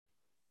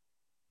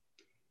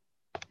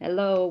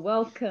Hello,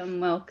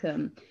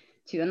 welcome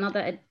to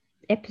another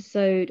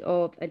episode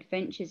of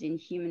Adventures in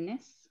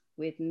Humanness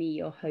with me,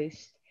 your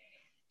host,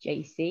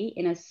 JC,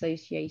 in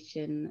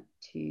association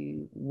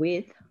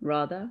with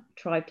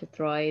Tribe to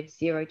Thrive,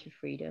 Zero to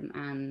Freedom,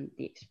 and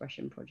the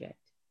Expression Project.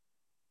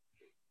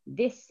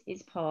 This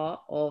is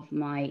part of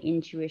my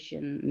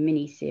intuition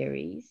mini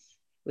series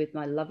with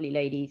my lovely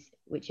ladies,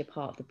 which are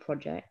part of the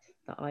project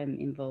that I'm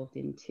involved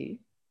in too,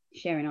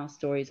 sharing our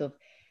stories of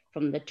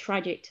from the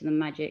tragic to the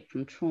magic,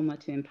 from trauma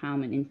to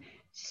empowerment in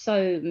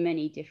so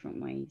many different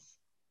ways.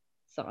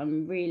 So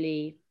I'm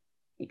really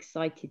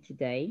excited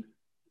today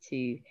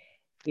to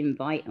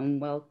invite and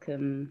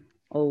welcome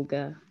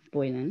Olga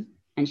Boylan,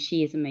 and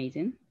she is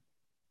amazing.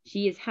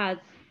 She has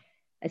had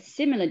a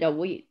similar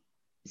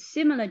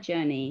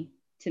journey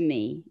to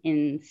me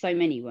in so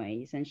many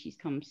ways, and she's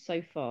come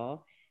so far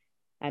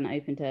and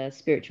opened her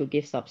spiritual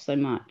gifts up so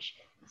much.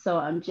 So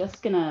I'm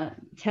just gonna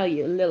tell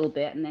you a little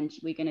bit, and then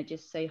we're gonna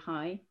just say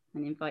hi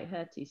and invite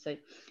her to. So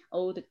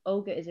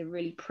Olga is a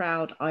really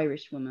proud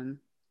Irish woman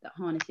that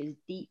harnesses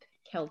deep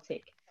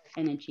Celtic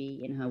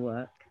energy in her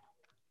work.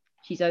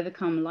 She's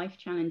overcome life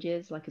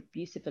challenges like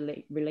abusive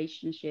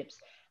relationships,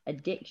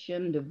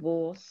 addiction,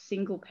 divorce,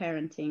 single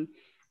parenting,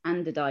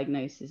 and the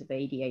diagnosis of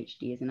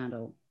ADHD as an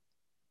adult.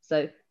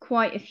 So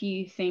quite a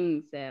few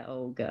things there,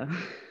 Olga.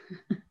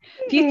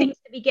 A few things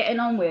to be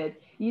getting on with.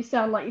 You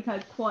sound like you've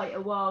had quite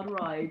a wild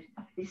ride.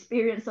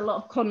 Experienced a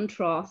lot of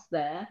contrast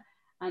there.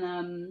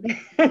 And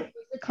what was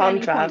the turning point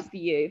Contrast. for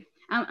you?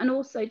 And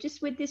also,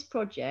 just with this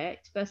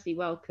project, firstly,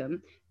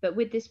 welcome. But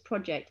with this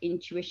project,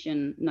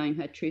 Intuition, Knowing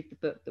Her Truth, the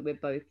book that we're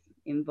both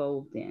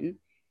involved in,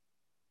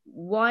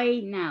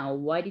 why now?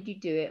 Why did you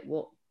do it?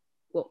 What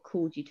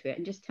called you to it?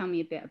 And just tell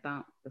me a bit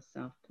about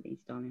yourself, please,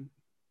 darling.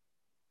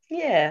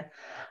 Yeah.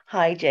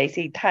 Hi,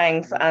 JC.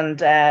 Thanks. And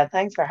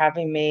thanks for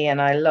having me.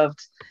 And I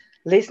loved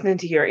listening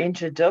to your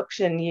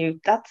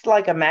introduction. That's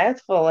like a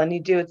mouthful and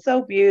you do it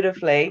so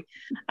beautifully.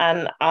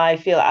 And I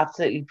feel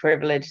absolutely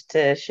privileged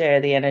to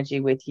share the energy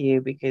with you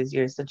because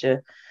you're such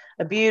a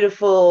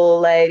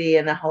beautiful lady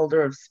and a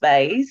holder of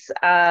space.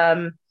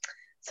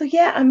 So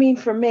yeah, I mean,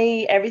 for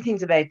me,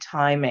 everything's about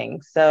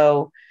timing.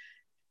 So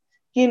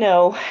you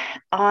know,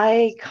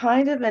 I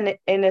kind of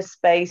in a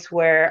space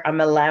where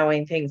I'm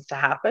allowing things to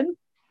happen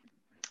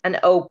and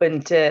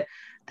open to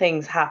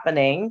things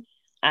happening.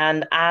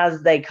 And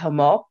as they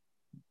come up,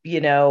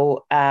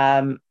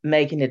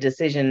 making a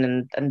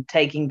decision and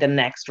taking the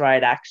next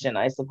right action,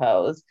 I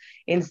suppose,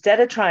 instead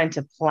of trying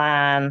to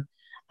plan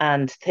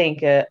and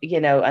think,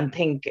 and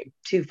think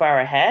too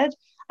far ahead.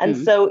 And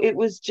Mm. so it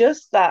was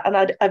just that.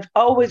 And I've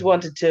always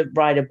wanted to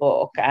write a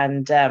book. Have you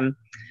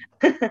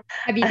done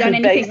And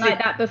anything basic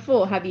like that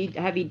before? Have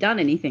you done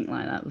anything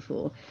like that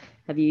before?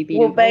 Have you been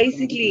Well, involved in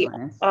anything basically,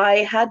 like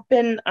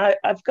this?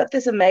 I've got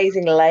this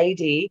amazing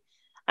lady,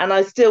 and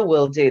I still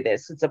will do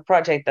this. It's a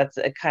project that's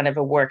a kind of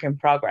a work in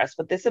progress,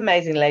 but this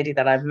amazing lady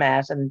that I've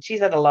met, and she's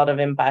had a lot of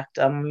impact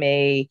on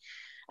me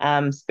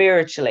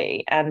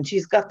spiritually, and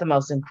she's got the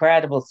most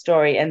incredible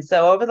story. And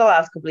so over the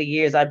last couple of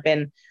years, I've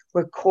been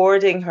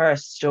recording her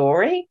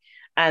story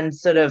and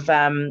sort of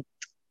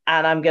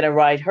and I'm going to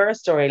write her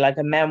story like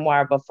a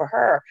memoir, but for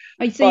her.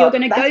 Oh, so you're But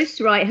going to that's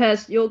ghostwrite her.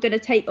 You're going to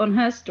take on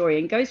her story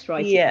and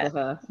ghostwrite it yeah, for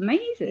her.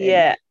 Amazing.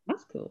 yeah.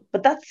 That's cool.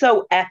 But that's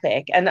so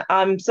epic. And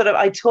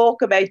I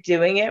talk about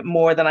doing it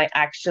more than I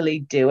actually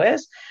do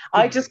it.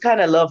 I just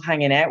kind of love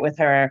hanging out with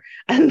her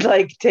and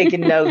like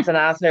taking notes and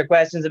asking her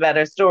questions about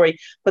her story.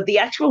 But the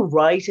actual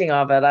writing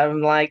of it,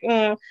 I'm like,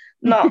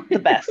 not the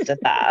best at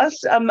that.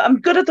 I'm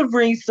good at the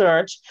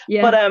research.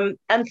 Yeah.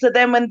 And so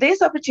then when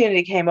this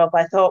opportunity came up,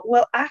 I thought,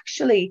 well,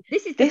 actually,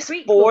 This is the this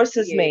prequel for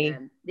forces you me.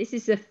 then. This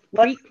is the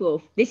What?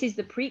 prequel. This is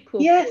the prequel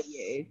for Yes.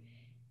 you.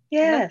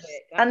 Yes.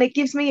 Perfect. And it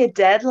gives me a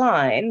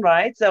deadline,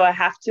 right? So I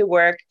have to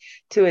work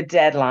to a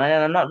deadline,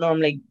 and I'm not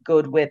normally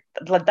good with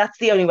like that's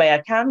the only way I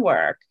can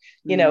work.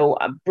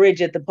 Mm.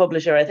 Bridget, the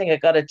publisher, I think I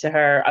got it to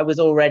her. I was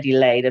already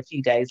late, a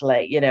few days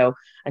late,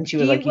 and she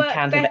Do was you like, "You work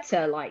can't have it."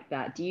 better like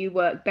that? Do you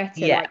work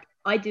better Yeah, like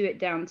I do it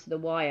down to the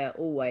wire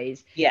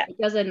always? yeah, It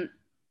doesn't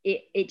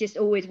it just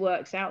always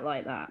works out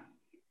like that.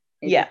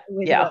 It yeah, just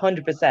always yeah, works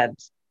out like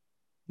 100%.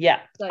 Yeah,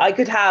 that. I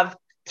could have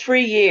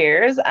 3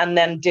 years and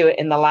then do it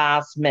in the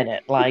last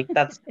minute. Like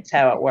that's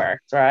how it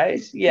works, right?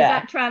 Does Yeah,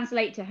 that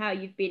translate to how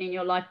you've been in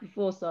your life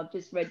before? So I've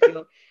just read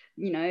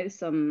your,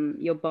 some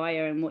your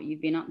bio and what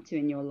you've been up to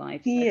in your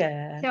life. So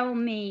yeah. tell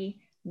me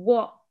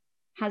what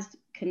has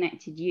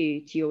connected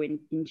you to your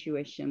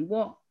intuition.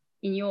 What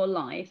in your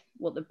life,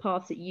 what the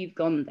paths that you've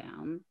gone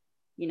down,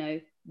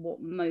 what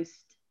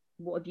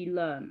what have you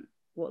learned?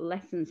 What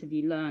lessons have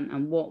you learned?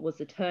 And what was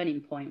the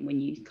turning point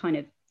when you kind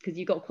of, because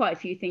you've got quite a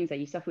few things there.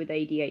 You suffer with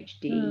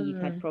ADHD,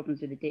 you've had Hmm.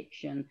 problems with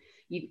addiction,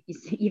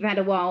 you've had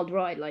a wild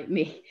ride like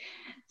me.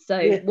 So,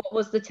 Yeah, what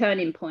was the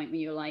turning point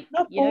when you were like,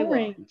 not you know what,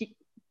 boring.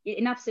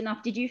 enough's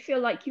enough? Did you feel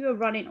like you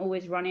were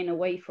always running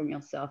away from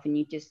yourself, and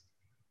you just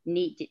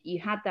you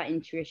had that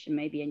intuition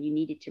maybe, and you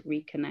needed to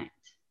reconnect?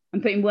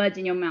 I'm putting words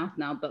in your mouth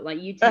now, but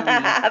like you tell me.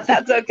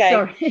 That's okay.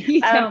 Sorry,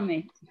 you Um, tell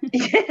me.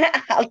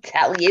 yeah, I'll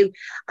tell you.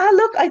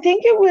 Look, I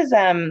think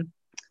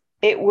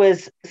it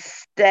was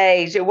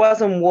staged. It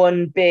wasn't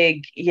one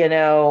big,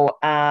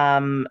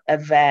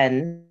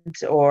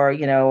 event or,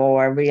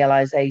 or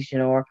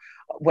realization or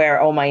where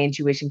all my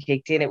intuition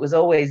kicked in. It was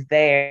always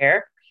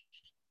there.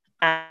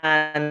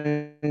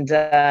 And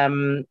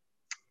I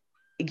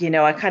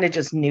kind of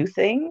just knew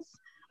things.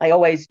 I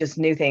always just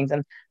knew things.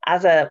 And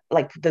as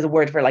there's a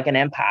word for like an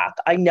empath.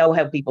 I know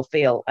how people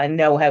feel. I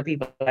know how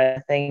people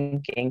are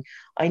thinking.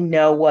 I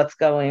know what's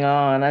going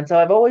on. And so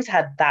I've always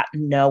had that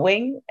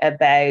knowing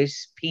about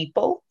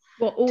people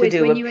Well, to always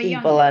do when with you were people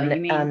younger, and you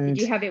mean, did and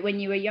you have it when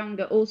you were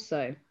younger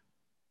also?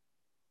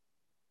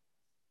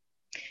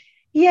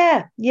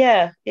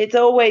 yeah, it's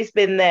always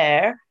been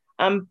there.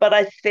 But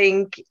I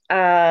think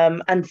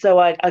and so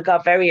I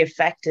got very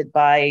affected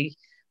by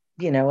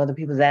other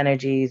people's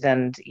energies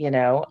and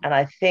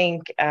I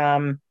think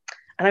and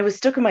I was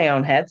stuck in my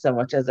own head so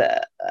much as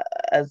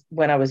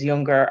when I was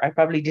younger. I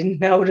probably didn't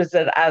notice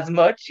it as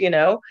much.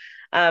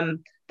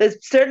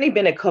 There's certainly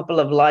been a couple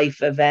of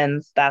life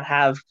events that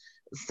have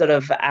sort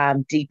of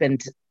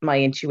deepened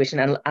my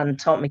intuition and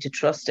taught me to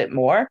trust it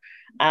more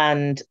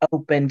and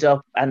opened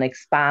up and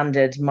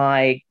expanded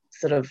my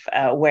sort of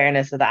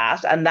awareness of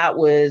that. And that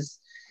was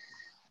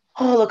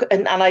Oh, look,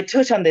 and I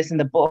touch on this in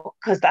the book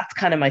because that's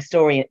kind of my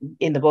story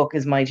in the book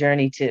is my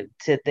journey to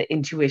the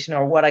intuition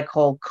or what I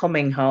call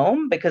coming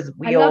home because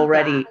I we love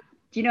that. already,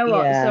 Do you know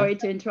what? yeah, Sorry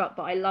to interrupt,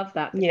 but I love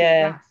that because yeah,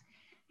 that's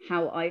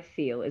how I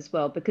feel as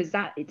well. Because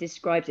that it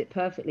describes it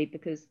perfectly.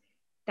 Because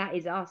that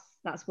is us.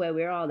 That's where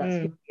we are. That's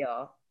who mm, we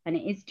are, and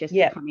it is just a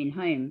yeah, coming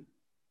home.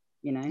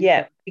 So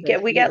yeah. We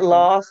that's get beautiful.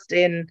 lost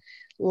in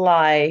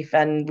life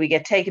and we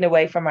get taken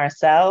away from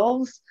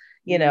ourselves,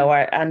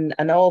 Mm.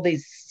 and all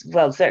these,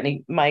 well,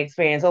 certainly my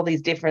experience, all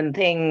these different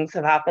things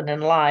have happened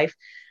in life.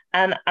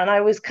 And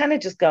I was kind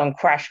of just going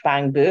crash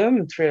bang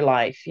boom through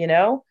life.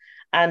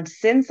 And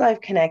since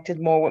I've connected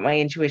more with my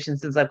intuition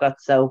since I've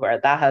got sober,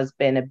 that has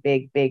been a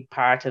big, big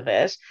part of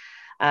it.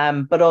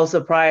 But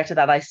also prior to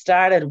that, I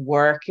started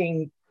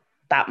working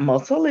that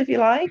muscle, if you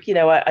like.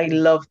 I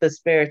love the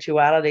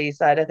spirituality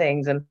side of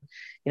things, and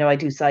I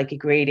do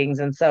psychic readings,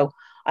 and so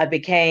I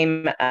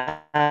became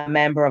a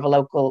member of a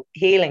local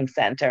healing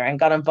center and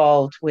got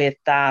involved with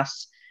that.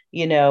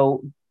 You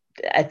know,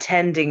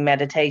 attending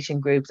meditation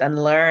groups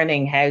and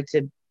learning how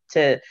to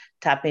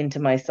tap into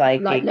my Like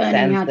psychic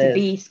learning how to senses.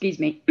 be, excuse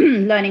me,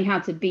 learning how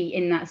to be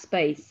in that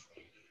space.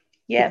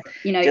 Yeah,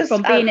 Because just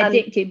from being and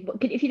addicted,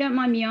 if you don't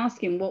mind me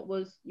asking, what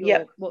was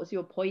yeah.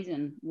 your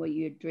poison? Were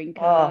you a Oh,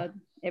 drinker?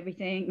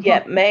 Everything?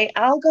 yeah,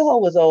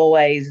 alcohol was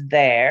always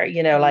there,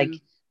 like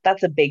Mm.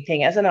 that's a big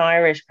thing. As an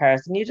Irish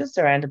person, you're just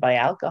surrounded by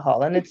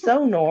alcohol and it's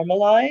so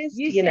normalized,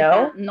 You you said know?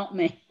 that, not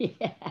me.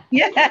 Yeah.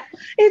 Yeah,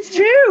 it's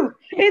true.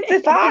 It's a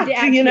Is it fact,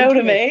 you actually know what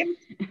I true? mean?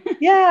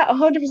 Yeah,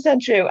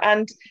 100% true.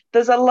 And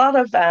there's a lot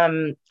of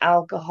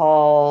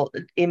alcohol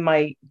in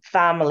my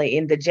family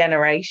in the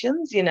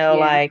generations, Yeah.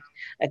 like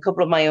a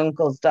couple of my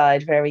uncles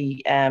died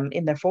very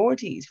in their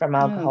 40s from Oh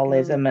God.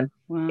 alcoholism. And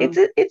Wow.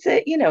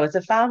 it's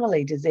a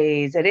family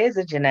disease. It is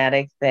a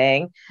genetic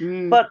thing.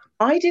 Mm. But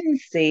I didn't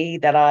see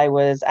that I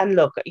was, and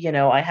look,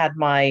 I had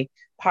my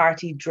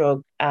party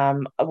drug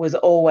was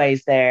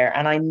always there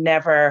and I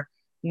never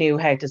knew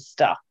how to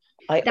stop.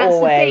 I That's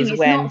the thing. always It's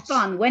not went,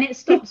 fun. When it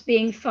stops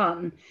being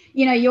fun,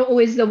 you're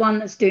always the one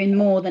that's doing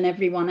more than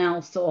everyone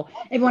else, or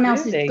everyone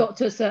else has absolutely. got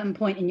to a certain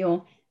point and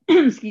you're,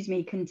 excuse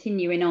me,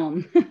 continuing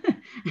on.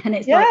 And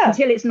it's like Yeah.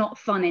 until it's not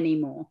fun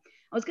anymore.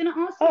 I was going to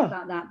ask you Oh,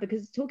 about that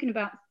because talking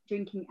about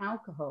drinking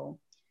alcohol,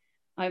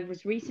 I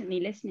was recently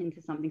listening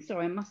to something.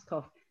 Sorry, I must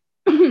cough.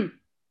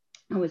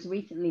 I was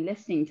recently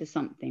listening to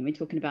something. We're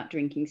talking about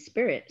drinking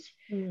spirit.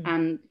 mm,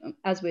 And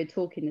as we're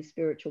talking the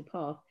spiritual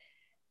path,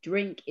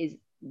 drink is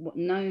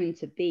known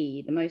to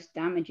be the most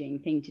damaging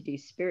thing to do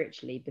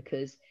spiritually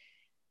because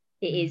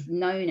it is mm,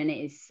 known and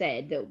it is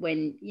said that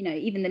when,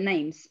 even the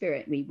name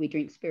spirit, we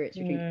drink spirits,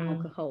 we drink mm,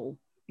 alcohol.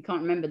 I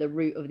can't remember the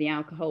root of the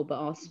alcohol, but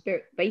our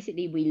spirit,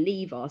 basically, we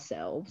leave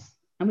ourselves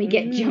and we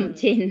get jumped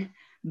mm, in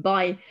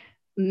by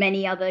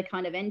many other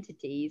kind of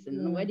entities.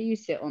 And where mm. do you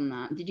sit on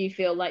that? Did you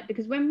feel like,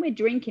 because when we're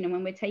drinking and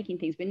when we're taking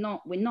things, we're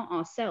not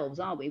ourselves,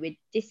 are we? We're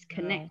No.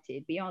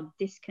 disconnected. We are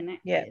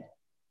Yeah. disconnected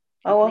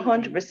Oh, completely.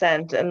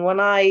 100%. And when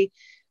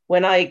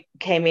I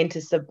came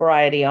into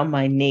sobriety on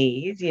my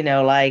knees,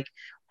 like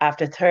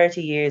after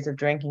 30 years of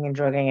drinking and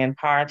drugging and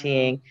Wow.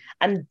 partying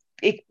and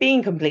it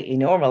being completely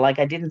normal, like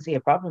I didn't see a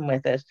problem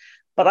with it,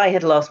 but I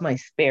had lost my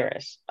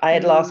spirit. I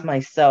had lost Mm. my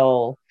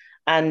soul.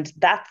 And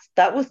that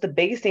was the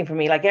biggest thing for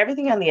me. Like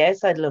everything on the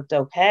outside looked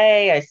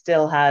okay. I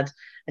still had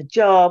a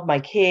job, my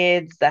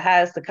kids, the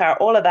house, the car,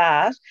 all of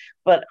that.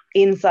 But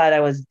inside,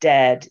 I was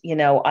dead.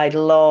 I'd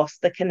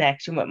lost the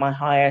connection with my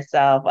higher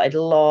self. I'd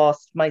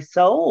lost my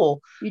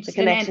soul, You're the just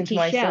an connection to empty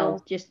my shell,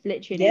 soul. just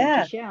literally an empty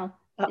Yeah, shell.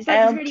 It's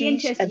really empty a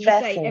interesting. You say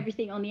vessel.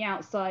 everything on the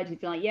outside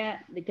is like, yeah,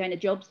 the kind of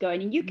job's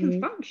going, and you can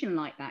Mm. function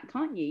like that,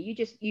 can't you? You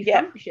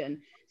Yeah,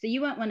 function. So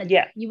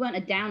yeah. you weren't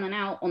a down and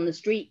out on the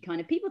street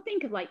kind of. People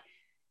think of like,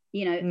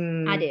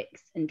 Mm,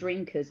 addicts and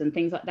drinkers and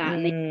things like that,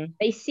 and mm,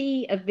 they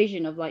see a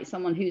vision of like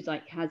someone who's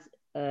like has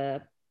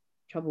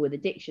trouble with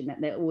addiction,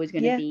 that they're always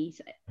going to yeah, be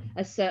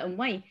a certain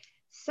way.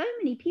 So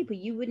many people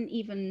you wouldn't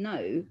even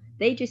know,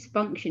 they just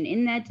function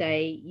in their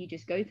day. You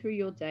just go through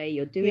your day,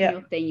 you're doing yeah.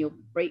 your thing, you're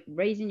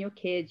raising your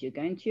kids, you're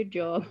going to your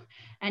job,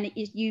 and it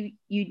is you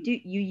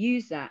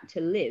use that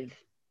to live,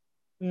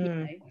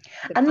 Mm.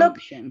 to And look,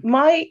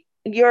 function.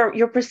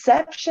 your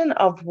perception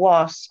of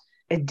what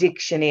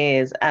addiction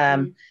is,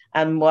 Mm.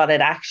 and what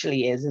it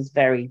actually is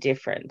very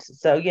different.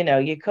 So,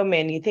 you come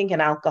in, you think an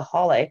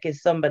alcoholic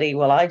is somebody,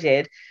 well, I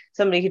did,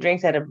 somebody who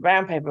drinks out of a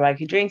brown paper bag,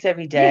 who drinks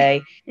every Yeah,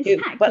 day, but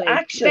exactly.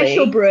 actually,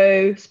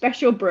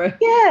 Special brew on the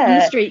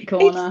yeah, street it's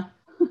corner.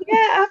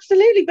 yeah,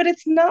 absolutely. But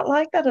it's not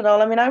like that at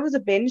all. I mean, I was a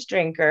binge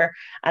drinker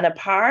and a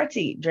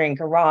party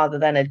drinker rather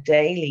than a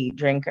daily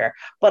drinker,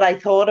 but I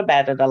thought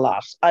about it a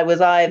lot. I was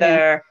Yeah,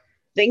 either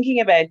thinking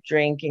about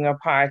drinking or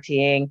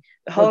partying,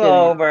 or doing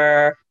it.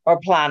 hungover, or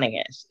planning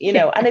it,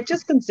 and it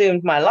just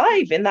consumed my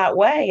life in that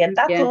way. And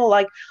that's Yeah. all,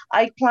 like,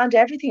 I planned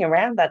everything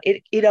around that.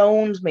 It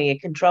owned me,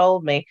 it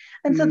controlled me.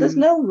 And so there's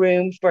Mm. no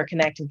room for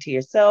connecting to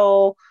your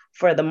soul,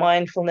 for the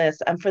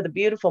mindfulness, and for the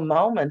beautiful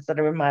moments that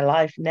are in my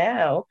life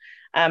now.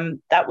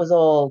 That was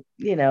all,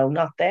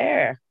 not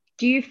there.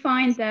 Do you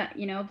find that,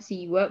 obviously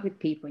you work with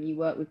people and you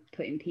work with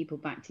putting people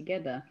back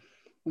together,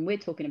 and we're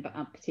talking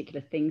about particular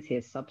things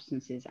here,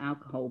 substances,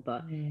 alcohol,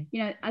 but, Mm.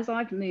 as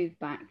I've moved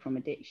back from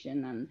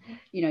addiction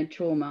and,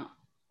 trauma,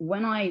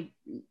 when I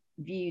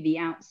view the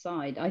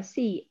outside, I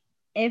see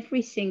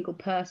every single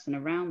person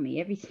around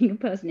me, every single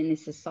person in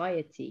this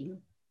society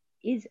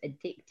is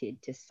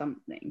addicted to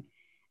something.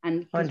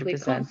 And because we're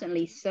 100%.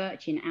 constantly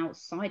searching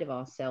outside of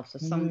ourselves for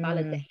some Mm.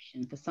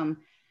 validation, for some,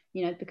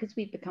 because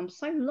we've become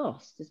so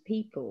lost as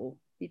people,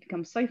 we've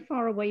become so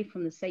far away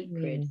from the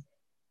sacred, Mm.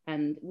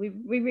 and we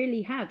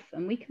really have,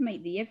 and we can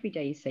make the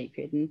everyday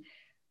sacred. And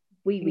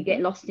we get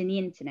Mhm. lost in the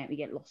internet, we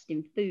get lost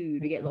in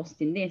food, we get Mhm.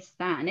 lost in this,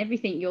 that, and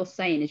everything you're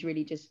saying is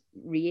really just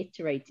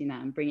reiterating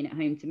that and bringing it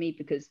home to me,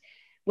 because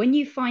when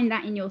you find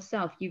that in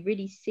yourself, you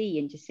really see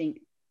and just think,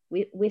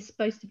 we're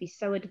supposed to be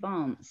so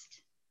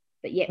advanced,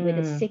 but yet we're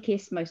the Mm.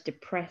 sickest, most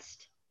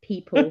depressed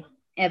people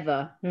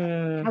ever.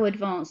 Mm. How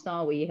advanced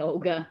are we,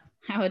 Olga?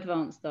 How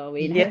advanced are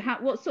we? And Yeah.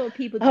 what sort of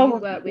people do you Oh,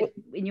 work with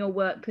in your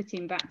work,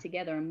 putting back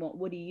together? And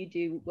what do you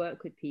do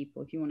work with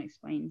people? If you want to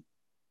explain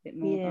a bit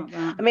more yeah. about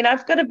that. I mean,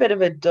 I've got a bit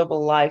of a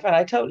double life, and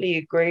I totally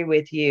agree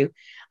with you.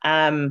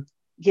 Um,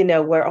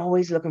 we're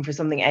always looking for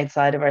something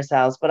outside of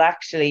ourselves, but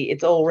actually,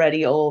 it's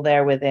already all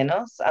there within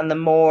us. And the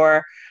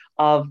more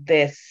of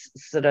this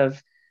sort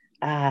of,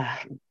 uh,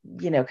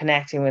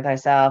 connecting with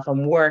ourselves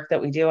and work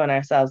that we do on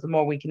ourselves, the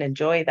more we can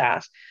enjoy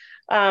that.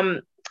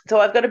 Um, so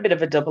I've got a bit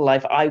of a double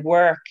life. I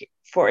work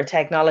for a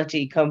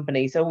technology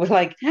company, so we're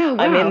like, Oh,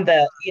 I'm in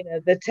wow.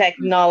 the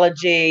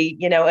technology,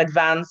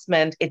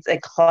 advancement. It's a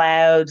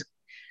cloud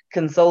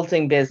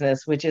consulting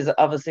business, which is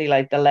obviously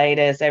like the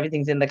latest,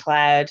 everything's in the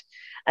cloud.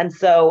 And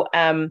so,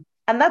 and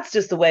that's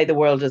just the way the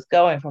world is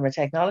going from a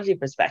technology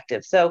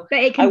perspective. So But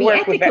it I can be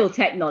work with, ethical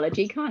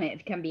technology, can't it?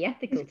 It can be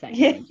ethical yeah,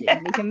 technology.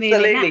 We can move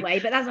in that absolutely. way,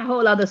 but that's a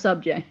whole other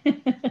subject.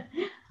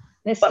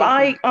 Let's But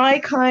stick to I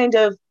kind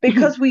of, that.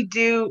 because we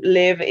do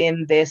live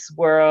in this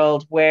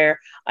world where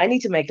I need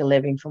to make a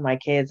living for my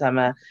kids.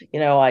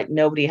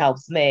 Nobody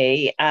helps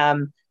me.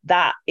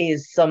 That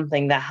is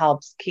something that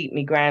helps keep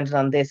me grounded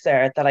on this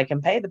earth, that I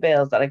can pay the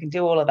bills, that I can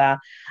do all of that.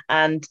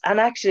 And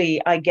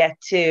actually I get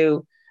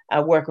to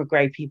work with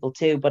great people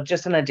too, but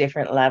just on a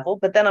different level.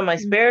 But then on my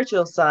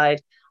spiritual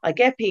side, I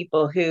get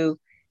people who,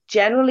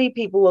 generally,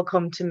 people will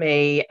come to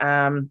me.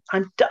 I'm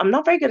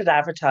not very good at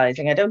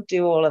advertising. I don't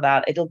do all of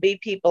that. It'll be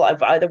people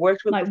I've either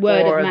worked with Like word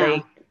of before, or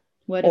mouth.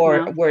 Word of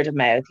or mouth. word of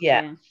mouth.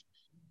 Yeah.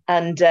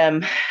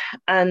 Yeah.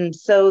 And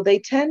so they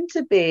tend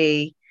to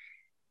be,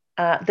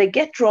 they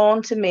get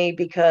drawn to me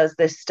because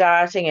they're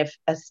starting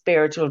a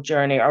spiritual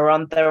journey,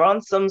 or they're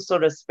on some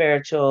sort of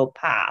spiritual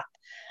path.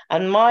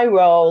 And my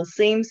role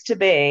seems to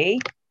be,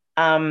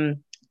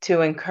 um,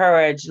 to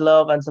encourage,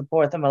 love, and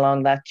support them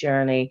along that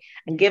journey,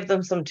 and give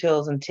them some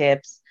tools and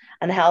tips,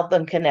 and help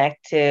them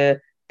connect to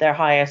their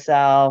higher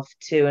self,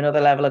 to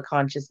another level of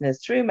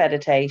consciousness, through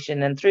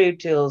meditation and through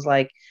tools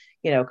like,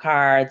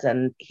 cards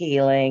and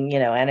healing,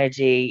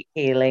 energy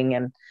healing,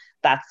 and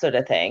that sort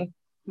of thing.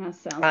 That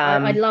sounds.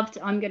 I'd Um, love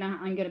to. I'm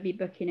gonna be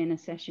booking in a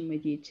session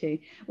with you too.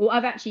 Well,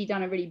 I've actually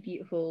done a really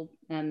beautiful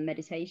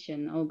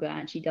meditation. Olga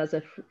actually does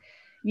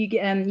you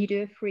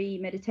do a free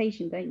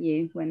meditation, don't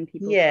you, when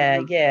people sign yeah,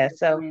 up yeah. as a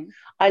So client?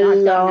 I And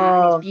I've done that,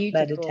 and it's love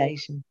beautiful.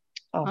 meditation.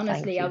 Oh, thank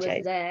Honestly, I you, was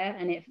Jay. there,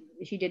 and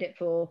she did it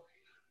for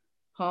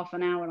half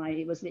an hour, and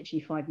it was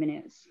literally 5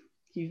 minutes.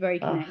 She was very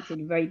Oh,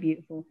 connected, very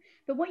beautiful.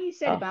 But what you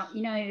said oh. about,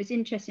 it was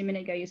interesting a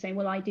minute ago. You're saying,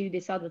 well, I do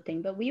this other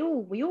thing, but we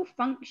all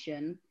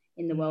function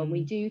in the world.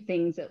 We Mm, do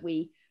things that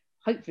we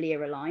hopefully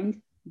are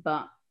aligned,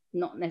 but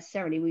not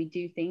necessarily we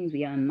do things,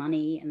 we earn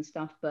money and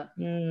stuff, but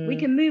we Mm,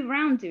 can move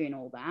around doing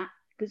all that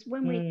because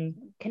when we're mm,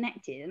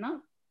 connected, and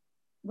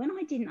when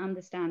I didn't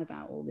understand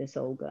about all this,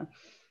 Olga,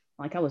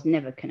 like I was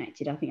never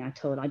connected. I think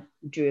I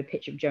drew a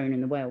picture of Jonah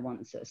and the whale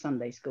once at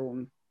Sunday school,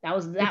 and that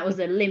was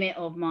the limit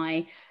of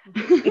my,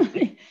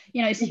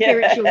 yeah,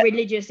 spiritual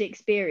religious yeah,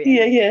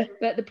 experience. yeah.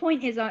 But the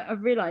point is,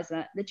 I've realized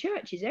that the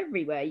church is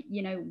everywhere.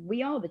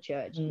 We are the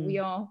church. We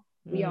Mm, are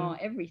we mm, are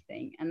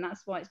everything, and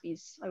that's why it's been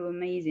so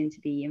amazing to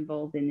be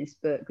involved in this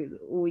book with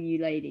all you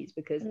ladies,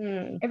 because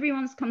mm.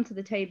 everyone's come to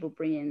the table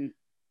bringing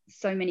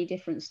so many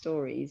different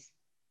stories,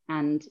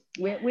 and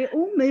we're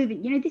all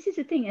moving. This is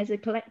the thing, as a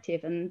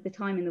collective, and the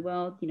time in the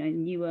world,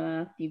 new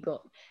earth, you've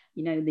got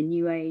the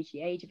new age,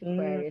 the age of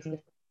Aquarius, Mm. the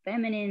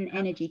feminine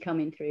energy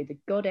coming through, the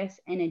goddess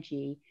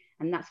energy,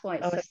 and that's why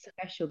it's Oh, so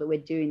special that we're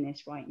doing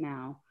this right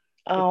now,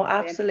 oh,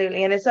 because we're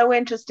absolutely. And it's so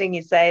interesting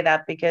you say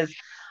that because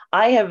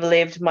I have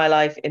lived my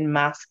life in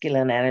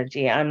masculine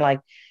energy. I'm like,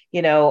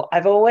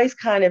 I've always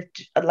kind of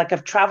like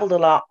I've traveled a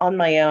lot on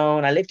my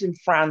own. I lived in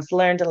France,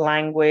 learned a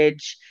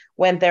language,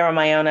 went there on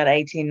my own at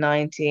 18,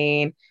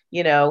 19,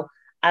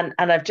 and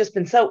I've just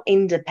been so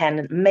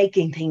independent,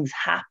 making things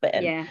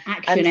happen. yeah,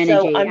 action And so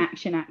energy, I'm,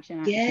 action, action,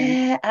 action.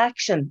 yeah,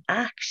 action,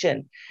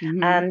 action.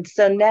 Hmm. And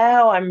so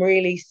now I'm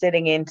really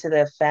sitting into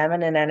the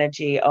feminine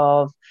energy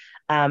of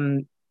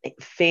um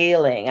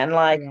feeling, and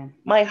like Yeah.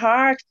 my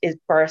heart is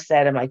burst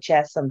out of my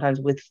chest sometimes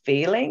with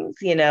feelings,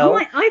 Oh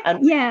my,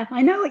 and yeah,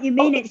 I know what you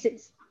oh, mean. it's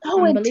It's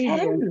so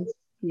unbelievable. intense.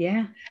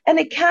 Yeah. And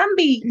it can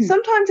be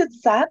sometimes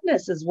it's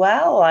sadness as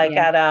well. Like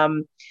Yeah. at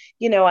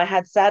I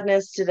had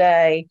sadness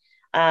today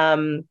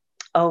um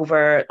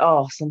over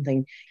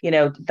something,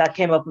 that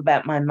came up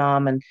about my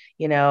mom, and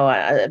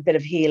a bit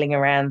of healing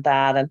around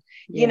that, and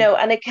Yeah.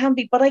 and it can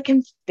be, but I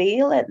can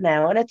feel it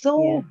now, and it's Yeah.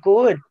 all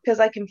good because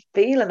I can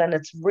feel it, and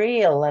it's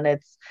real, and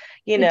it's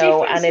The and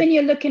difference it when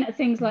you're looking at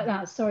things like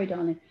that, sorry,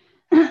 darling,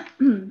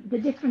 the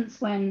difference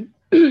when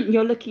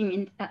you're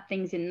looking at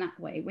things in that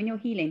way, when you're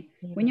healing,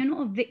 when Mm, you're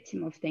not a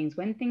victim of things,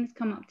 when things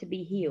come up to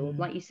be healed, mm,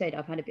 like you said,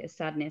 I've had a bit of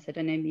sadness, I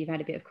don't know, you've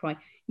had a bit of cry,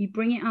 you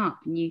bring it up,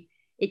 and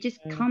it just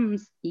mm.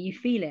 comes, you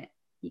feel it.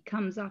 It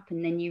comes up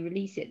and then you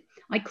release it.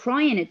 I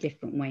cry in a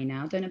different way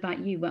now. I don't know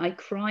about you, but I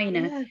cry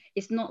Yeah.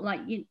 it's not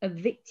like a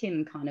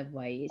victim kind of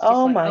way. It's just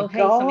Oh like, my oh,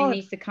 hey, something God.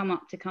 needs to come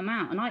up to come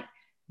out. And I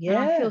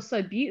feel Yeah.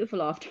 so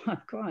beautiful after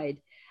I've cried.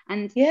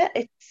 And Yeah,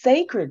 it's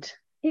sacred.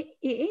 it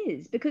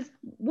is, because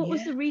what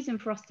was Yeah. the reason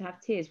for us to have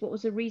tears? What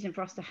was the reason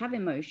for us to have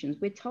emotions?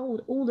 We're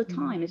told all the Mm,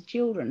 time as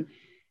children,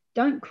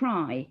 don't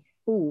cry.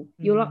 Oh,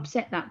 you'll mm,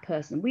 upset that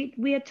person.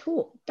 We are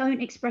taught,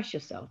 don't express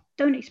yourself.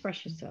 Don't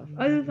express yourself,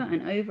 over mm,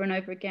 and over and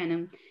over again.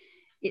 And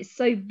it's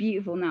so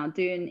beautiful now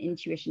doing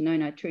intuition,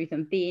 knowing our truth,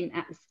 and being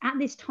at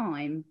this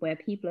time where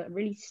people are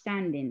really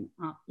standing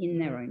up in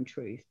their mm, own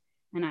truth,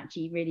 and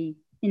actually really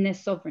in their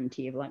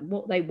sovereignty of like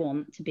what they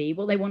want to be,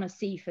 what they want to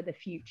see for the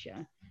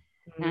future.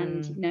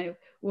 And mm.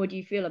 what do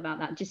you feel about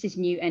that? Just this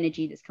new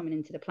energy that's coming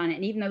into the planet.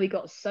 And even though we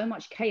got so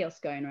much chaos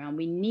going around,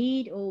 we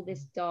need all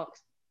this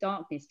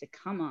darkness to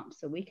come up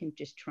so we can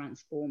just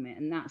transform it.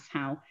 And that's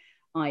how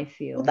I Well,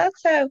 feel.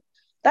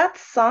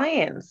 that's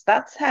science.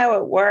 That's how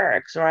it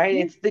works, right?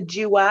 Yeah. It's the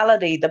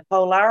duality, the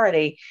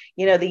polarity,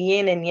 the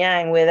yin and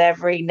yang. With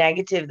every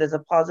negative, there's a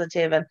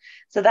positive. And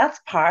so that's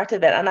part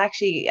of it. And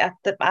actually at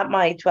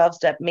my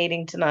 12-step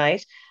meeting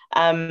tonight,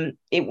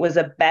 it was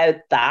about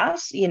that,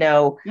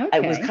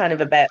 it was Okay. kind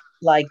of about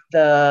like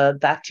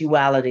that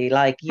duality,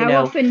 like, How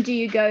often do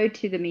you go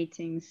to the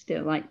meetings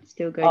still? Like,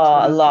 still go to the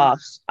oh, a meetings? lot.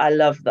 I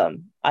love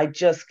them. I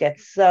just get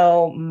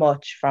so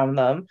much from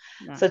them.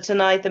 So That's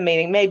tonight, the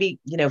meeting, maybe,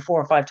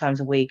 4 or 5 times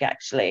a week,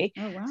 actually.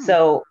 Oh wow.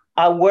 So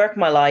I work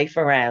my life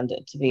around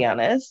it, to be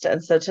honest.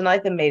 And so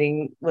tonight, the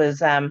meeting was,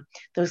 there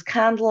was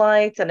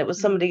candlelight, and it was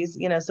somebody's,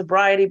 Mm.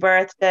 sobriety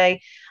birthday.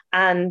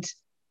 And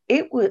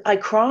I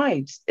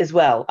cried as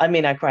well. I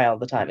mean, I cry all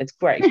the time. It's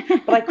great.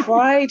 But I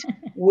cried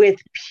with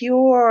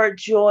pure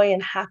joy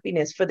and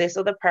happiness for this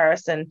other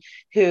person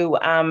who,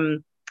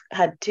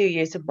 had 2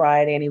 years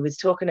sobriety, and he was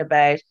talking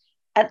about,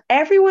 and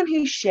everyone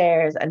who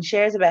shares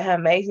about how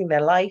amazing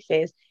their life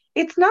is,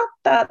 it's not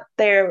that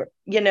they're,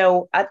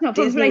 at Not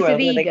from a Disney place of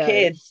World with their ego.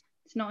 kids.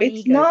 It's not an It's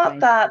ego not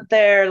place. that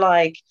they're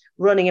like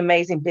running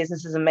amazing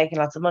businesses and making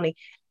lots of money.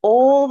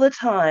 All the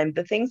time,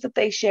 the things that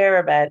they share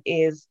about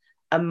is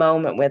a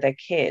moment with their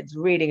kids,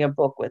 reading a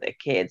book with their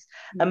kids,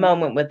 a Yeah.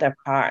 moment with their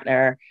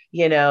partner,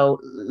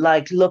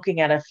 like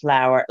looking at a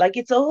flower. Like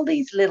it's all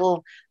these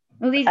little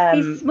Well,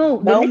 these small,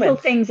 the little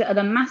moments. things are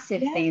the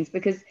massive Yeah, things,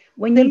 because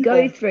when you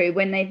go simple. through,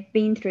 when they've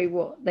been through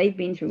what they've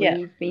been through, when Yeah,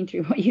 you've been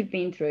through what you've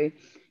been through,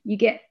 you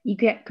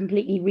get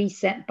completely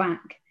reset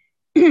back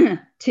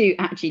to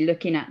actually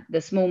looking at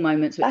the small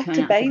moments which back turn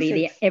to out to be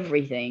the basics.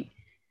 everything.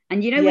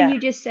 And when Yeah. you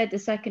just said a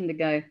second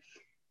ago,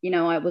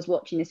 I was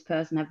watching this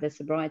person have their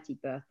sobriety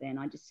birthday, and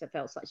I just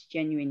felt such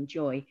genuine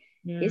joy.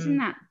 Isn't Mm,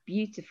 that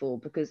beautiful?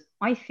 Because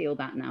I feel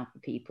that now for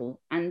people.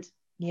 And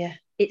yeah.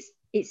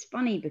 it's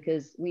funny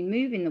because we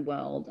move in the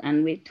world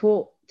and we're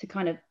taught to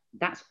kind of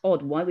that's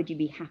odd. Why would you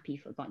be happy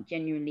for, like,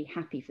 genuinely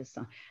happy for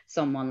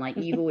someone? Like,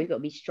 you've always got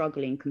to be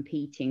struggling,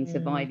 competing,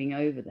 surviving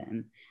over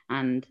them.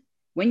 And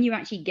when you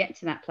actually get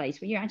to that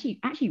place where you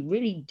actually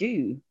really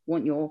do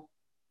want your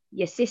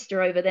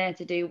sister over there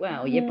to do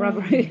well, your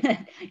brother,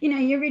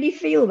 you really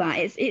feel that.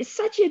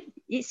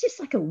 It's just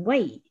like a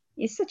weight.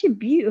 It's such a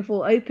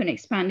beautiful, open,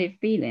 expanded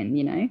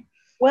feeling.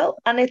 Well,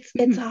 and it's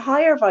a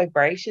higher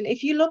vibration.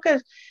 If you look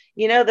at,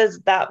 there's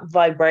that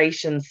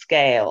vibration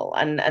scale,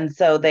 and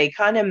so they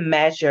kind of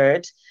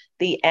measured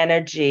the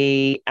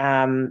energy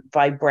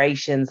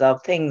vibrations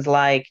of things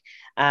like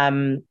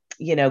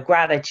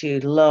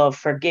gratitude, love,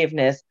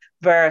 forgiveness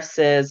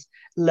versus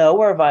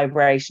lower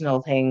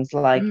vibrational things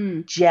like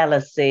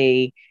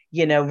jealousy,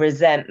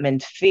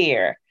 resentment,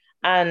 fear.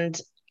 And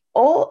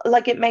all,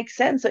 like, it makes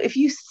sense. So if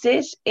you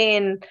sit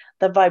in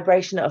the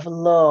vibration of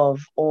love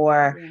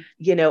or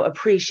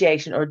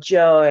appreciation or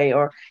joy,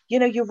 or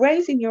you're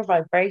raising your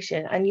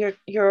vibration, and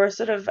you're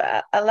sort of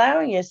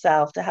allowing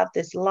yourself to have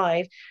this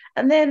light,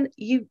 and then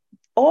you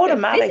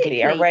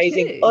automatically are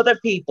raising too. other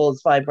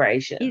people's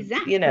vibrations.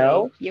 Exactly.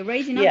 You're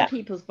raising other Yeah.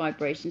 people's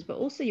vibrations, but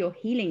also you're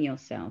healing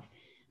yourself.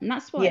 And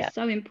that's why Yeah. it's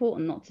so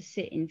important not to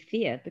sit in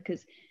fear,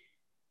 because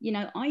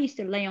I used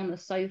to lay on the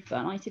sofa,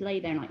 and I used to lay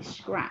there and like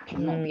scratch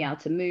and not be able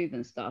to move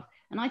and stuff.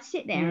 And I'd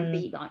sit there and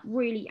be like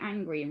really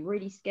angry and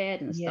really scared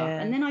and stuff.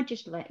 And then I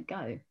just let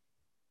go.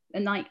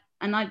 And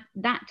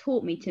that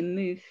taught me to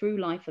move through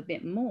life a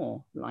bit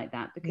more like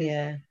that,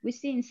 because we're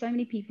seeing so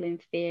many people in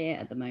fear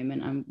at the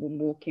moment and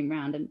walking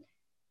around. And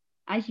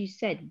as you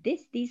said,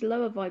 these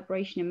lower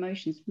vibration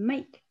emotions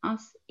make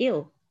us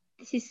ill.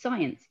 This is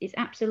science. It's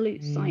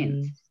absolute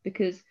science,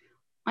 because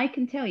I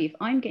can tell you, if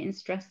I'm getting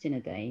stressed in a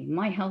day,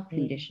 my health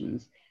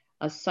conditions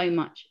are so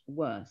much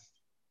worse.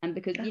 And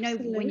because,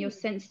 when you're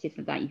sensitive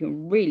to that, you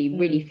can really,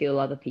 really feel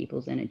other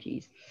people's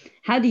energies.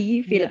 How do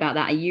you feel about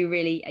that? Are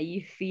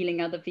you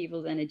feeling other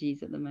people's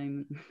energies at the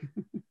moment?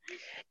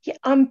 Yeah,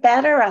 I'm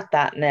better at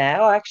that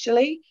now,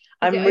 actually.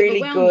 Does I'm it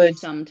really overwhelm good. you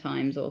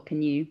sometimes, or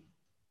can you?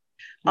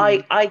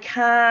 I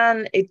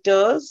can, it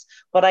does,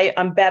 but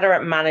I'm better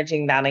at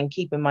managing that and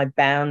keeping my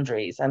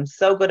boundaries. I'm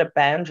so good at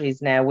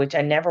boundaries now, which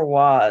I never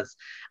was.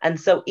 And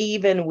so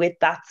even with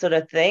that sort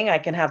of thing, I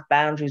can have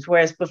boundaries.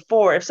 Whereas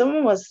before, if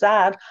someone was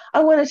sad,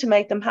 I wanted to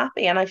make them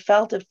happy and I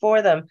felt it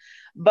for them.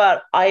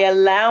 But I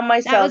allow That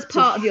was myself to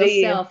part of feel,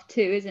 yourself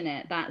too, isn't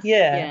it? That's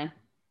yeah, yeah.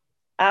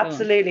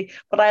 absolutely.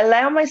 But I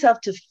allow myself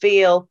to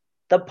feel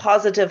the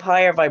positive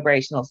higher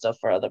vibrational stuff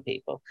for other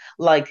people,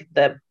 like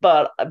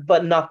but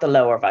not the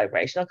lower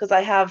vibrational, because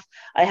I have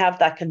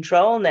that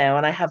control now,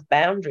 and I have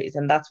boundaries,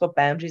 and that's what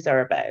boundaries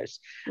are about.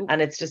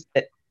 And it's just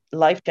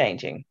life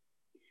changing.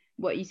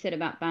 What you said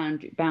about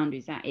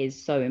boundaries, that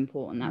is so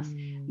important. That's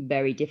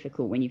very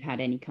difficult when you've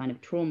had any kind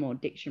of trauma or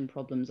addiction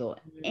problems or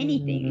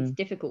anything. It's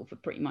difficult for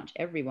pretty much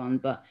everyone,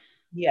 but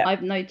Yeah.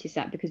 I've noticed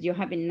that because you're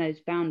having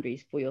those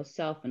boundaries for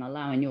yourself and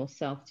allowing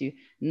yourself to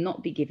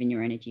not be giving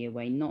your energy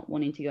away, not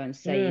wanting to go and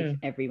save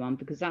everyone,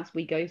 because that's,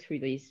 we go through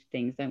these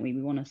things, don't we?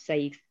 We want to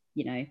save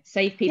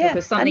people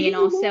because something in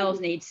ourselves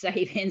needs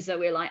saving. So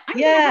we're like, I'm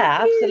gonna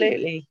help you.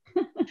 Absolutely.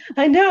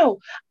 I know,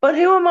 but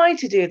who am I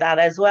to do that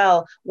as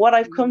well? What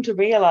I've come to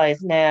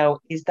realize now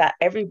is that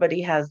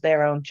everybody has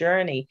their own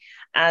journey.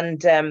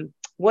 And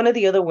one of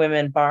the other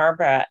women,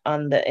 Barbara,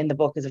 in the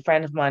book, is a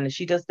friend of mine, and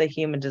she does the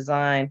human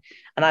design.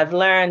 And I've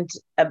learned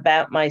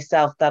about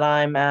myself that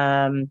I'm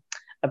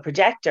a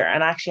projector,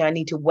 and actually I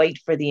need to wait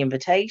for the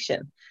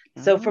invitation.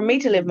 So for me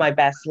to live my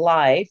best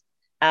life,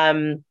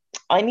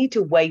 I need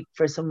to wait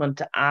for someone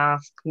to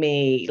ask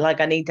me, like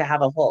I need to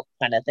have a hook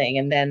kind of thing,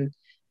 and then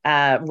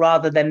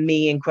rather than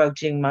me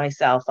encroaching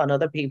myself on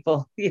other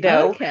people,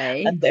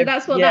 Okay. And So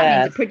that's what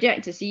that means, a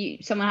projector. So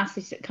someone has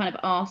to kind of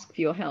ask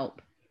for your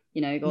help,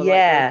 or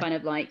or kind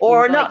of like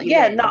or invite not, you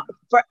in. not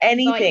for Invite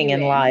anything you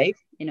in life.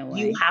 in a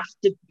You way. have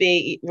to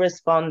be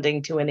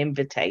responding to an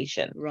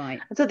invitation. Right.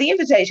 And so the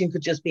invitation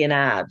could just be an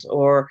ad,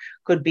 or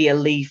could be a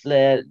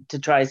leaflet to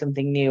try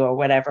something new or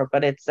whatever.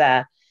 But it's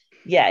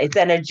it's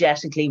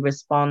energetically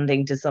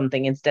responding to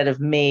something instead of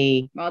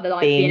me Rather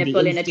like being being a the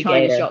bull in a china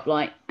instigator. shop,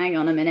 like, hang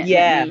on a minute,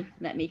 Yeah.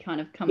 let me kind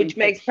of come Which and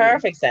makes fix you.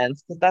 perfect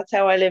sense, because that's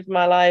how I lived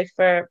my life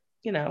for,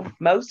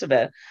 most of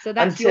it. So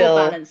that's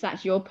your balance,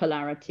 that's your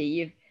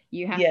polarity.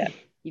 You're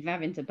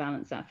having to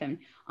balance that feminine.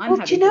 Well,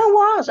 do you know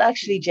what,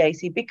 actually,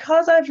 JC,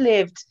 because I've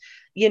lived,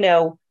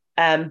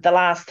 the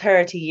last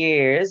 30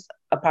 years,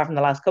 apart from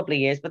the last couple of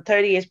years, but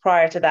 30 years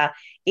prior to that,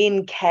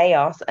 in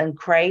chaos and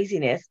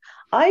craziness,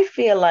 I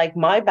feel like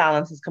my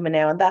balance is coming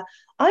now, and that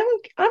I'm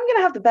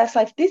gonna have the best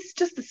life. This is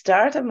just the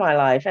start of my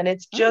life. And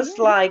it's just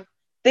like,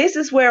 this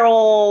is where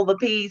all the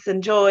peace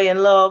and joy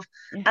and love.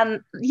 And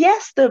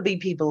yes, there'll be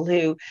people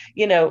who,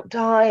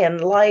 die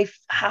and life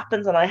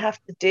happens and I have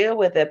to deal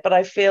with it. But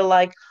I feel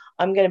like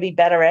I'm going to be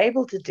better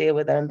able to deal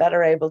with it and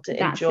better able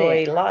to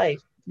enjoy life.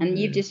 And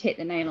you've just hit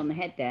the nail on the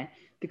head there,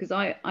 because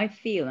I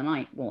feel, and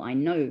I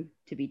know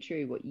to be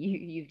true what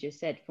you've just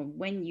said, from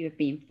when you have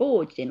been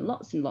forged in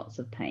lots and lots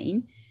of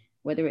pain,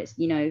 whether it's,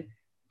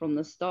 from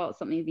the start,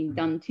 something being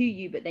done to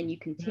you, but then you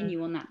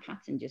continue on that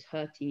pattern, just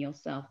hurting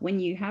yourself.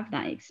 When you have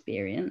that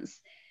experience,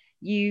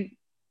 you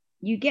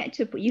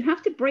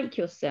have to break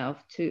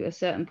yourself to a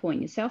certain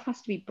point. Yourself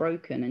has to be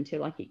broken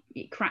until like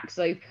it cracks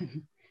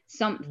open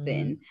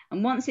something.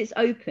 And once it's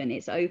open,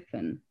 it's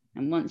open.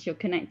 And once you're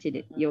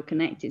connected, you're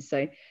connected.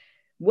 So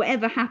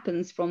whatever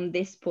happens from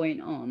this point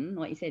on,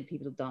 like you said,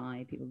 people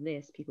die, people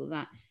this, people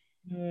that,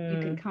 you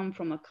can come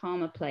from a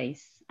calmer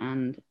place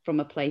and from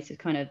a place of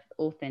kind of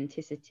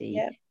authenticity.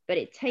 But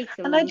it takes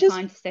a long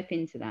time to step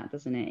into that,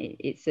 doesn't it?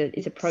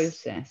 It's a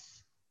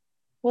process.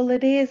 Well,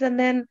 it is. And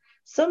then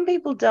some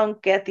people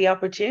don't get the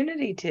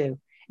opportunity to.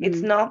 It's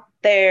not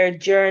their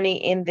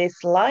journey in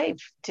this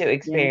life to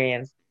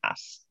experience that.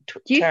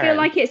 Do you feel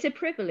like it's a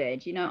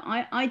privilege? You know,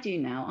 I do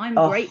now. I'm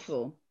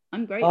grateful.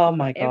 I'm grateful. Oh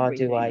my God,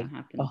 do I?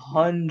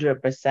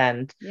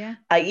 100%. Yeah.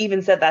 I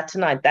even said that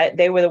tonight. That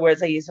they were the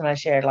words I used when I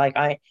shared.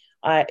 Like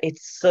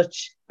it's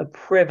such a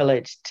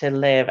privilege to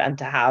live and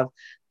to have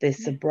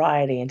this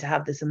sobriety and to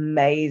have this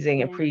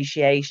amazing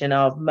appreciation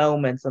of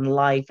moments and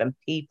life and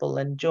people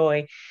and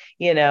joy.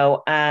 You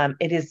know,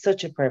 it is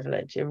such a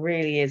privilege. It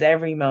really is,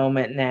 every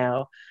moment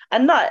now.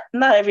 And not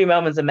every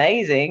moment's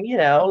amazing, you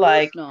know,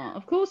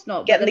 of course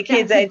not. Getting the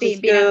kids out to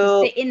school, being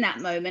able to sit in that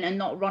moment and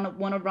not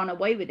want to run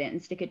away with it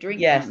and stick a drink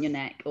down your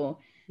neck, or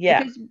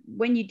because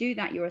when you do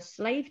that, you're a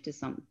slave to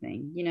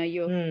something. You know,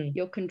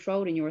 you're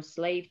controlled and you're a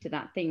slave to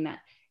that thing that,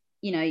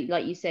 you know,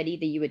 like you said,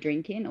 either you were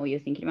drinking or you're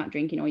thinking about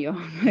drinking or you're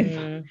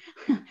hungover.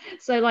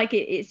 So like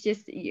it's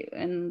just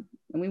and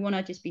we want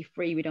to just be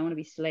free. We don't want to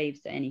be slaves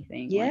to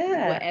anything.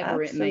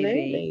 Whatever it may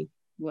be.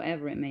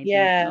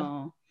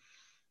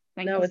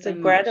 Oh, it's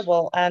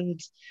incredible. And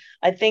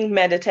I think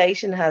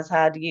meditation has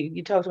had,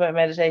 you talked about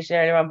meditation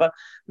earlier on, but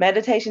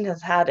meditation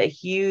has had a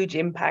huge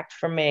impact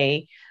for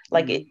me.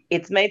 Like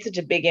it's made such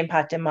a big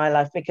impact in my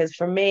life, because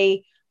for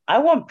me, I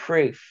want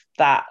proof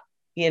that,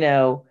 you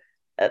know,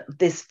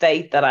 this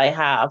faith that I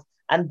have,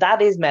 and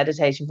that is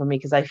meditation for me,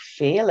 because I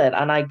feel it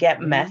and I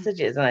get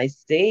messages and I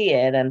see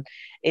it, and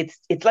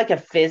it's like a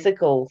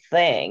physical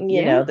thing,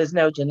 you know, there's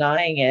no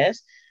denying it.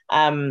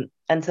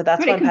 And so that's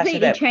what I'm passionate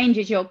about. It completely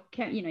changes your,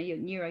 you know, your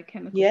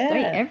neurochemical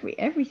state,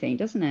 everything,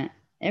 doesn't it?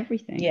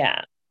 Everything.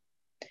 Yeah.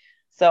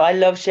 So I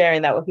love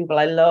sharing that with people.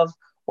 I love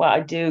what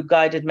I do,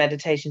 guided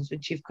meditations,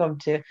 which you've come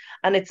to.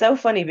 And it's so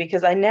funny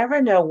because I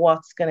never know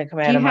what's going to come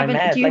out of my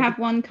mouth. Do you have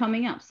one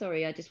coming up?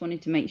 Sorry, I just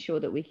wanted to make sure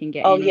that we can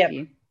get in with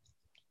you.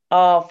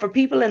 For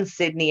people in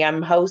Sydney,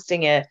 I'm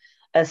hosting a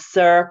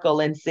circle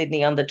in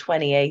Sydney on the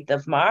 28th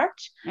of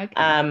March.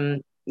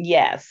 Okay.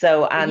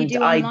 So, and you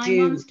do online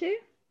ones too?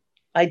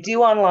 I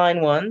do online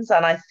ones,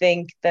 and I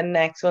think the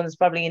next one is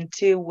probably in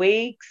 2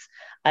 weeks.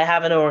 I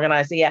haven't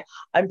organized. So yeah,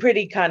 I'm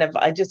pretty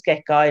I just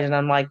get guided, and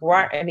I'm like,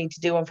 right, I need to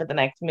do one for the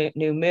next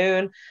new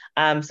moon.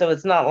 So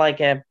it's not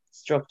like a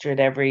structured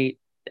every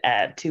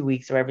 2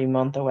 weeks or every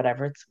month or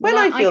whatever. It's when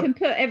I feel. I can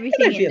put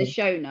everything in the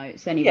show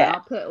notes anyway. I'll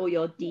put all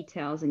your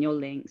details and your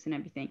links and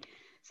everything.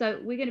 So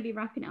we're going to be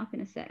wrapping it up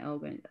in a sec,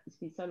 Olga. It's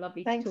been so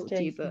lovely to talk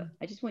to you, but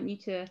I just want you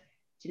to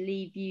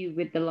leave you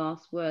with the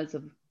last words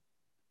of,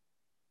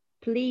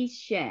 please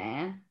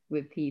share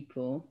with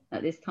people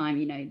at this time,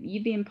 you know,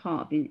 you being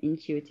part of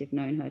Intuitive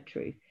Knowing Her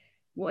Truth.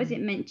 What has it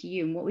meant to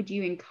you, and what would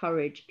you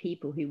encourage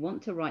people who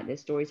want to write their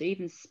stories or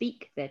even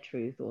speak their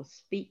truth or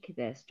speak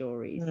their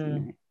stories? You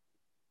know,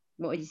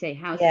 what would you say?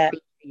 How's this been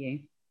for you?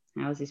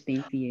 How has this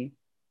been for you?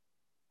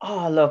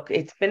 Oh, look,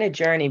 it's been a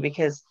journey,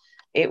 because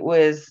it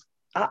was,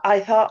 I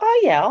thought,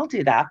 oh yeah, I'll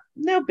do that.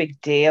 No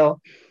big deal.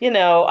 You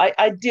know,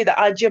 I do that.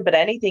 I jump at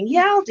anything.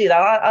 Yeah, I'll do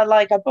that.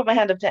 I put my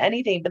hand up to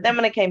anything. But then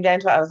when it came down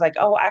to it, I was like,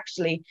 oh,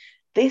 actually,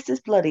 this is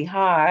bloody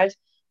hard.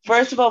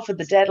 First of all, for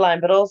the deadline,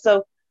 but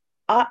also,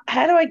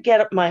 how do I get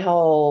up my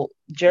whole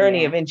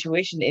journey of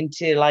intuition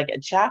into like a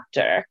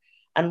chapter?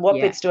 And what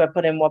bits do I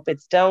put in? What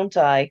bits don't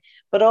I?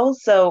 But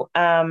also,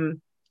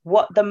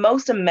 what the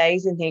most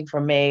amazing thing for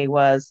me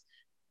was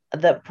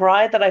the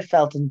pride that I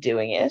felt in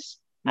doing it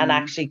and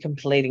actually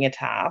completing a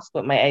task.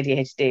 With my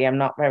ADHD, I'm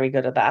not very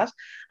good at that.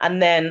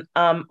 And then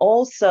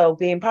also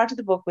being part of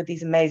the book with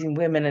these amazing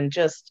women and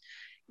just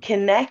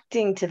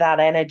connecting to that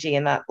energy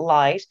and that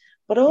light,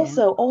 but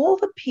also all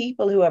the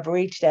people who have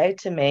reached out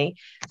to me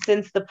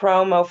since the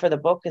promo for the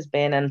book has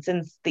been, and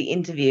since the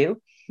interview,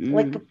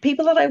 like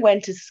people that I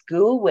went to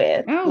school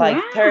with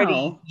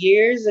 30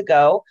 years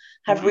ago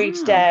have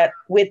reached out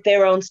with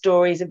their own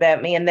stories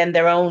about me, and then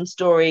their own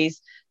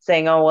stories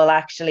saying, oh, well,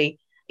 actually,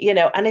 you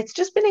know, and it's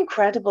just been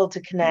incredible to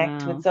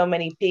connect with so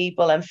many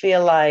people and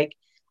feel like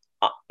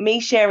me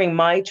sharing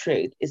my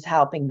truth is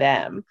helping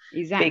them.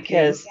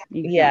 Because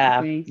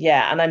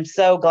and I'm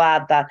so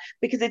glad that,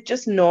 because it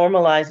just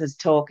normalizes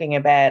talking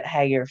about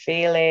how you're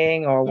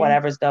feeling or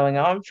whatever's going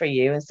on for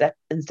you,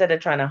 instead of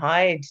trying to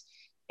hide it.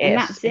 And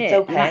that's it.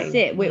 Okay. And that's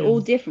it. We're all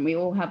different. We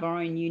all have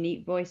our own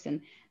unique voice,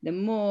 and the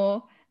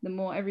more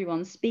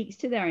everyone speaks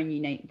to their own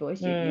unique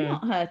voice, you're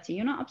not hurting,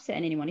 you're not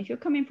upsetting anyone. If you're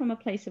coming from a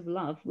place of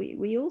love,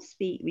 we all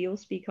speak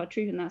our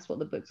truth, and that's what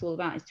the book's all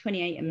about. It's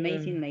 28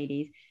 amazing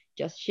ladies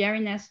just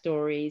sharing their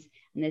stories,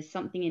 and there's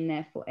something in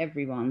there for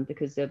everyone,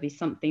 because there'll be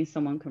something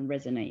someone can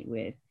resonate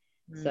with.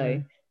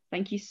 So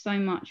thank you so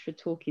much for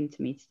talking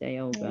to me today,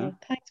 Olga.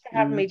 Thanks for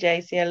having me,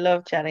 JC. I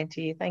love chatting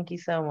to you. Thank you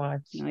so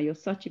much. No, you're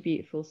such a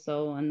beautiful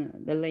soul,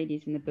 and the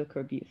ladies in the book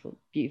are beautiful,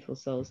 beautiful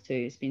souls too.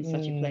 It's been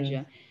such a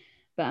pleasure.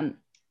 But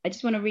I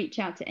just want to reach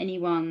out to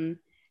anyone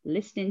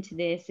listening to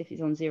this, if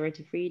it's on Zero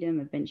to Freedom,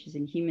 Adventures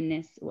in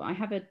Humanness. Well, I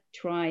have a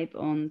tribe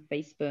on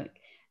Facebook,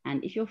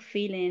 and if you're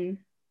feeling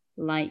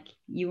like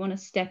you want to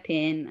step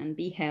in and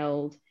be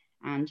held,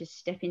 and just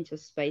step into a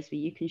space where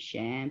you can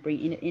share and bring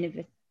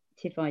innovative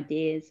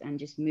ideas and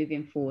just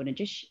moving forward, and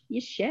just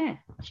share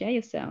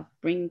yourself,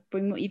 bring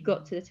what you've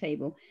got to the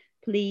table,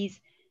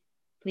 please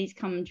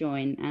come and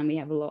join. And we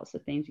have lots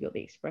of things. We've got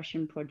the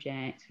Expression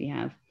Project.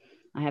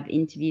 I have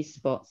interview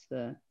spots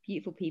for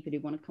beautiful people who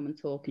want to come and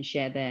talk and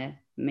share their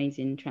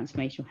amazing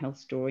transformational health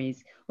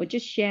stories, or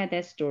just share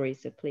their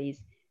stories. So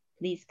please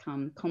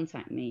come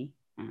contact me,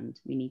 and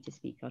we need to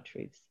speak our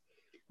truths.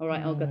 All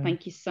right, Olga,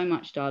 thank you so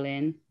much,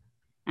 darling.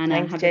 And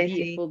thanks, have JC. a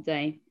beautiful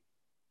day.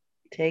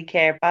 Take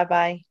care.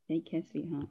 Bye-bye. Take care, sweetheart.